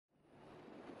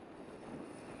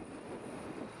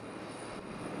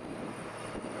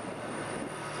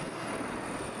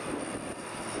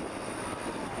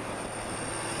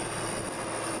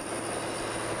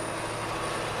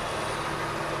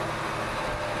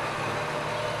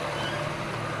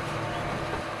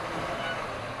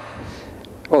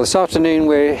Well, this afternoon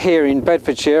we're here in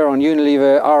Bedfordshire on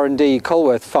Unilever R&D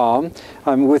Colworth Farm.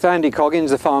 I'm with Andy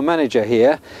Coggins, the farm manager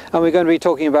here, and we're going to be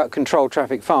talking about controlled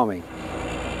traffic farming.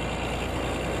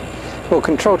 Well,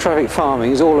 controlled traffic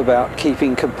farming is all about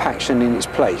keeping compaction in its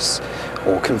place,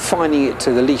 or confining it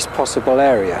to the least possible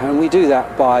area, and we do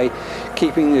that by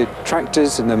keeping the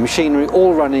tractors and the machinery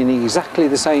all running in exactly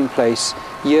the same place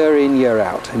year in, year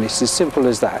out, and it's as simple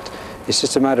as that. It's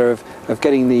just a matter of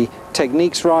getting the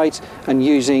techniques right and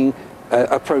using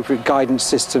appropriate guidance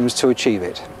systems to achieve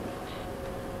it.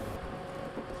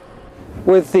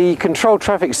 With the controlled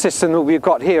traffic system that we've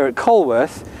got here at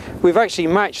Colworth, we've actually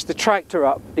matched the tractor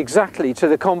up exactly to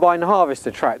the combine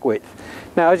harvester track width.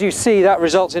 Now, as you see, that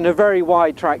results in a very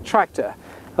wide track tractor,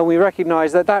 and we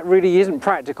recognise that that really isn't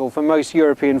practical for most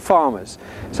European farmers.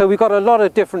 So we've got a lot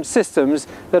of different systems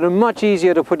that are much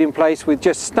easier to put in place with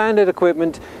just standard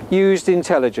equipment used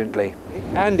intelligently.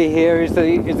 Andy here is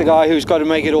the guy who's got to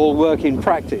make it all work in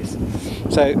practice.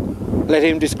 So let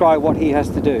him describe what he has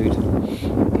to do.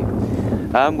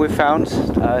 We've found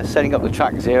setting up the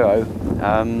Track Zero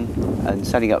and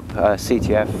setting up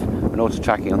CTF and auto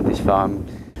tracking on this farm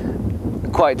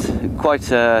quite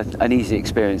an easy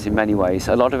experience in many ways.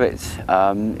 A lot of it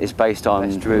is based on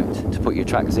best route to put your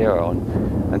Track Zero on,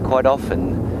 and quite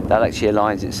often that actually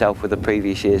aligns itself with the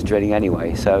previous year's drilling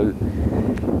anyway, so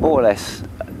more or less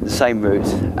the same route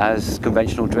as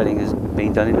conventional drilling has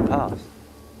been done in the past.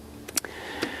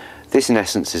 This in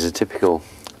essence is a typical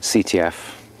CTF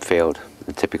field,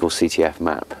 a typical CTF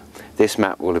map. This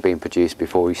map will have been produced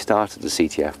before we started the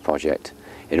CTF project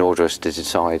in order for us to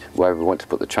decide where we want to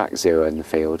put the Track Zero in the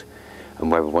field and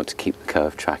where we want to keep the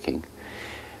curve tracking.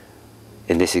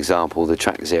 In this example, the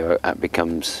Track Zero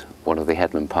becomes one of the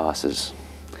headland passes.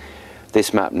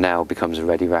 This map now becomes a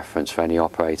ready reference for any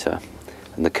operator,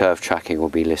 and the curve tracking will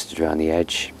be listed around the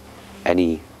edge,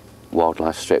 any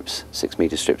wildlife strips, 6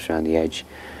 metre strips around the edge,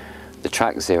 the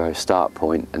Track Zero start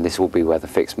point, and this will be where the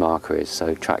fixed marker is,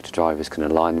 so tractor drivers can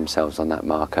align themselves on that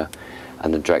marker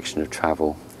and the direction of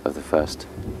travel of the first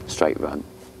straight run.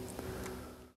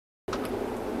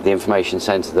 The information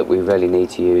centre that we really need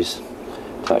to use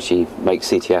to actually make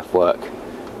CTF work,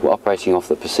 we're operating off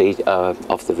the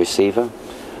receiver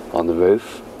on the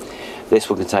roof. This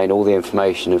will contain all the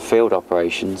information of field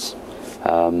operations,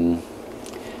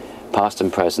 past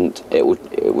and present. It will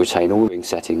retain all ring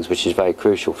settings, which is very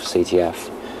crucial for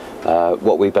CTF,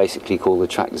 what we basically call the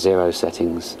Track Zero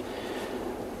settings.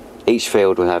 Each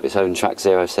field will have its own Track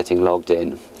Zero setting logged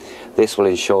in. This will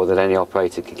ensure that any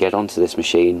operator can get onto this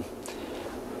machine,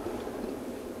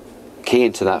 key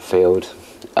into that field,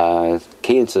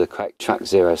 key into the correct Track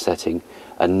Zero setting,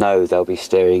 and know they'll be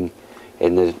steering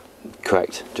in the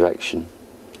correct direction.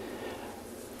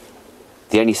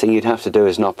 The only thing you'd have to do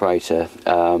as an operator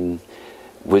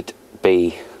would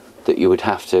be that you would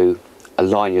have to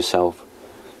align yourself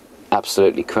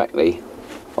absolutely correctly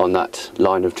on that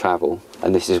line of travel,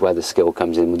 and this is where the skill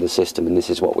comes in with the system, and this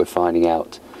is what we're finding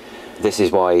out. This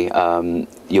is why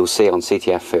you'll see on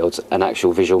CTF fields an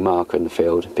actual visual marker in the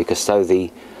field, because so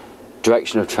the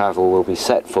direction of travel will be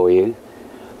set for you,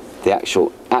 the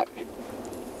actual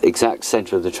exact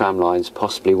centre of the tram lines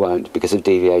possibly won't because of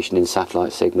deviation in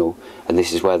satellite signal, and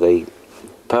this is where the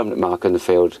permanent marker in the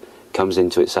field comes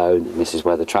into its own, and this is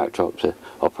where the tractor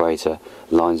operator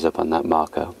lines up on that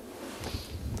marker.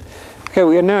 Okay,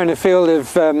 we are now in a field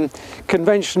of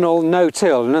conventional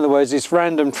no-till, in other words it's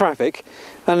random traffic,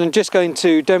 and I'm just going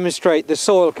to demonstrate the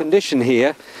soil condition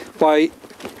here by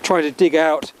trying to dig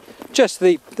out just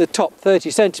the top 30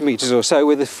 centimetres or so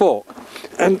with a fork.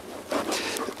 And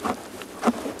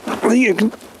you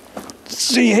can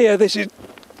see here this is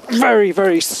very,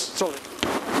 very solid.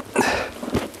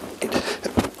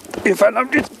 In fact, I'm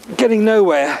just getting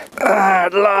nowhere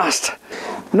at last.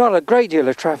 Not a great deal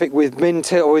of traffic with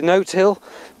min-till or with no-till,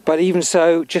 but even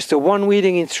so, just a one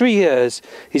weeding in 3 years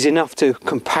is enough to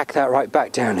compact that right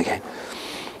back down again.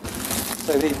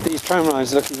 So these tram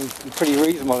lines are looking pretty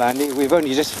reasonable, Andy. We've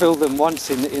only just filled them once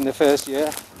in the first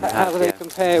year. How do they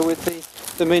compare with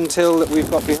the min-till that we've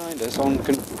got behind us on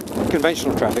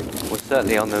conventional traffic? Well,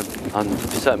 certainly on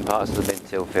certain parts of the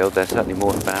min-till field, they're certainly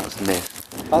more pronounced than this.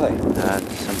 Are they?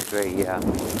 To some degree, yeah.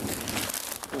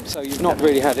 So you've not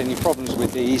really had any problems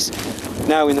with these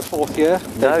now in the 4th year?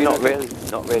 No, not really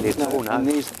at all, no. And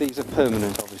these are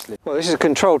permanent, obviously. Well, this is a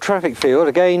controlled traffic field,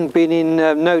 again been in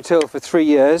no-till for 3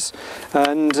 years,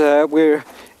 and we're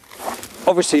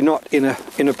obviously not in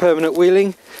a permanent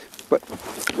wheeling, but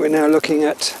we're now looking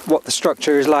at what the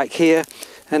structure is like here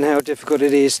and how difficult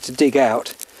it is to dig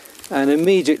out, and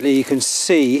immediately you can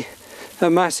see a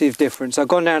massive difference. I've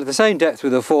gone down to the same depth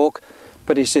with a fork,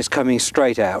 but it's just coming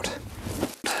straight out.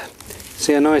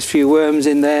 See a nice few worms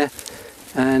in there,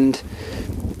 and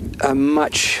a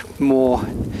much more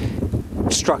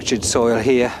structured soil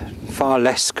here, far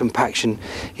less compaction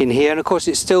in here, and of course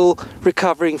it's still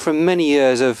recovering from many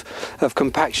years of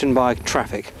compaction by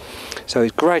traffic, so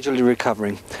it's gradually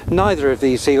recovering. Neither of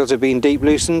these fields have been deep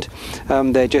loosened,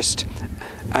 they're just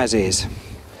as is.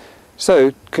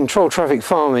 So controlled traffic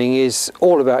farming is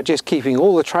all about just keeping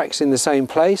all the tracks in the same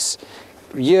place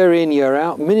year in, year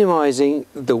out, minimising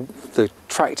the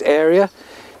tracked area,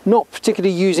 not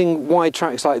particularly using wide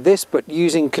tracks like this, but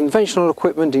using conventional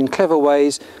equipment in clever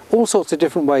ways, all sorts of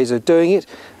different ways of doing it.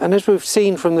 And as we've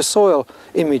seen from the soil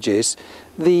images,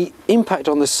 the impact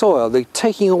on the soil, the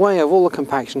taking away of all the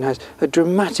compaction, has a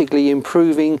dramatically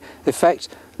improving effect.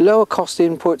 Lower cost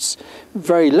inputs,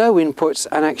 very low inputs,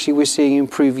 and actually we're seeing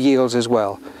improved yields as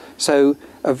well. So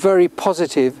a very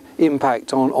positive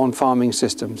impact on farming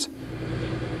systems.